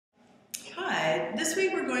Hi, this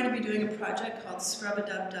week we're going to be doing a project called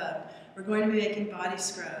ScrubADubDub. We're going to be making body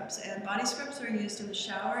scrubs, and body scrubs are used in the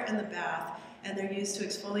shower and the bath, and they're used to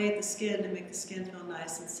exfoliate the skin to make the skin feel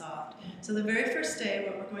nice and soft. So the very first day,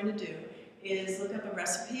 what we're going to do is look up a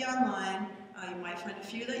recipe online. You might find a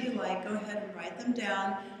few that you like. Go ahead and write them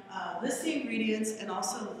down, list the ingredients, and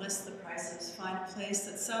also list the prices. Find a place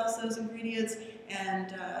that sells those ingredients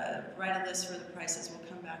and write a list for the prices. We'll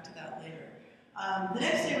come back to that later. The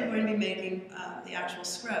next day we're going to be making the actual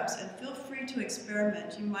scrubs, and feel free to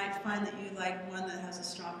experiment. You might find that you like one that has a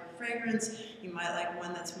stronger fragrance, you might like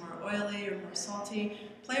one that's more oily or more salty.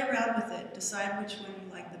 Play around with it, decide which one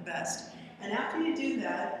you like the best. And after you do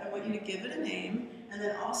that, I want you to give it a name and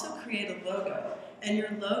then also create a logo. And your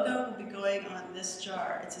logo will be going on this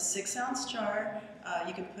jar. It's a 6-ounce jar.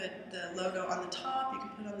 You can put the logo on the top, you can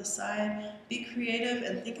put it on the side. Be creative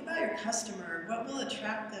and think about your customer. What will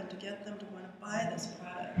attract them to get them to want to buy this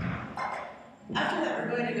product? After that,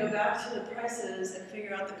 we're going to go back to the prices and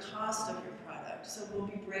figure out the cost of your product. So we'll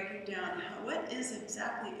be breaking down what is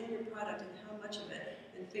exactly in your product and how much of it,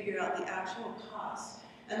 and figure out the actual cost.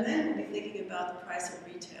 And then we'll be thinking about the price at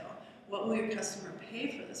retail. What will your customer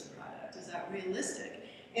pay for this product? Is that realistic?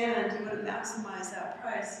 And you want to maximize that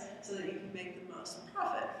price so that you can make the most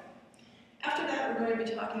profit. After that, we're going to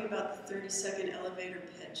be talking about the 30-second elevator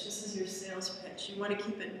pitch. This is your sales pitch. You want to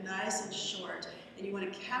keep it nice and short, and you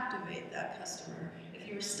want to captivate that customer. If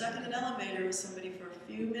you were stuck in an elevator with somebody for a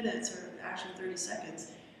few minutes, or actually 30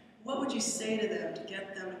 seconds, what would you say to them to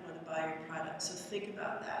get them to want to buy your product? So think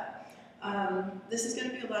about that. This is going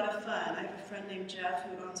to be a lot of fun. I have a friend named Jeff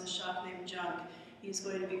who owns a shop named Junk. He's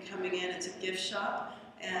going to be coming in. It's a gift shop,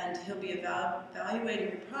 and he'll be evaluating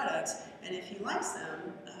your products, and if he likes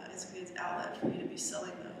them, it's a good outlet for you to be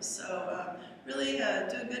selling those. So really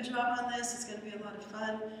do a good job on this. It's going to be a lot of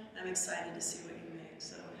fun, and I'm excited to see what you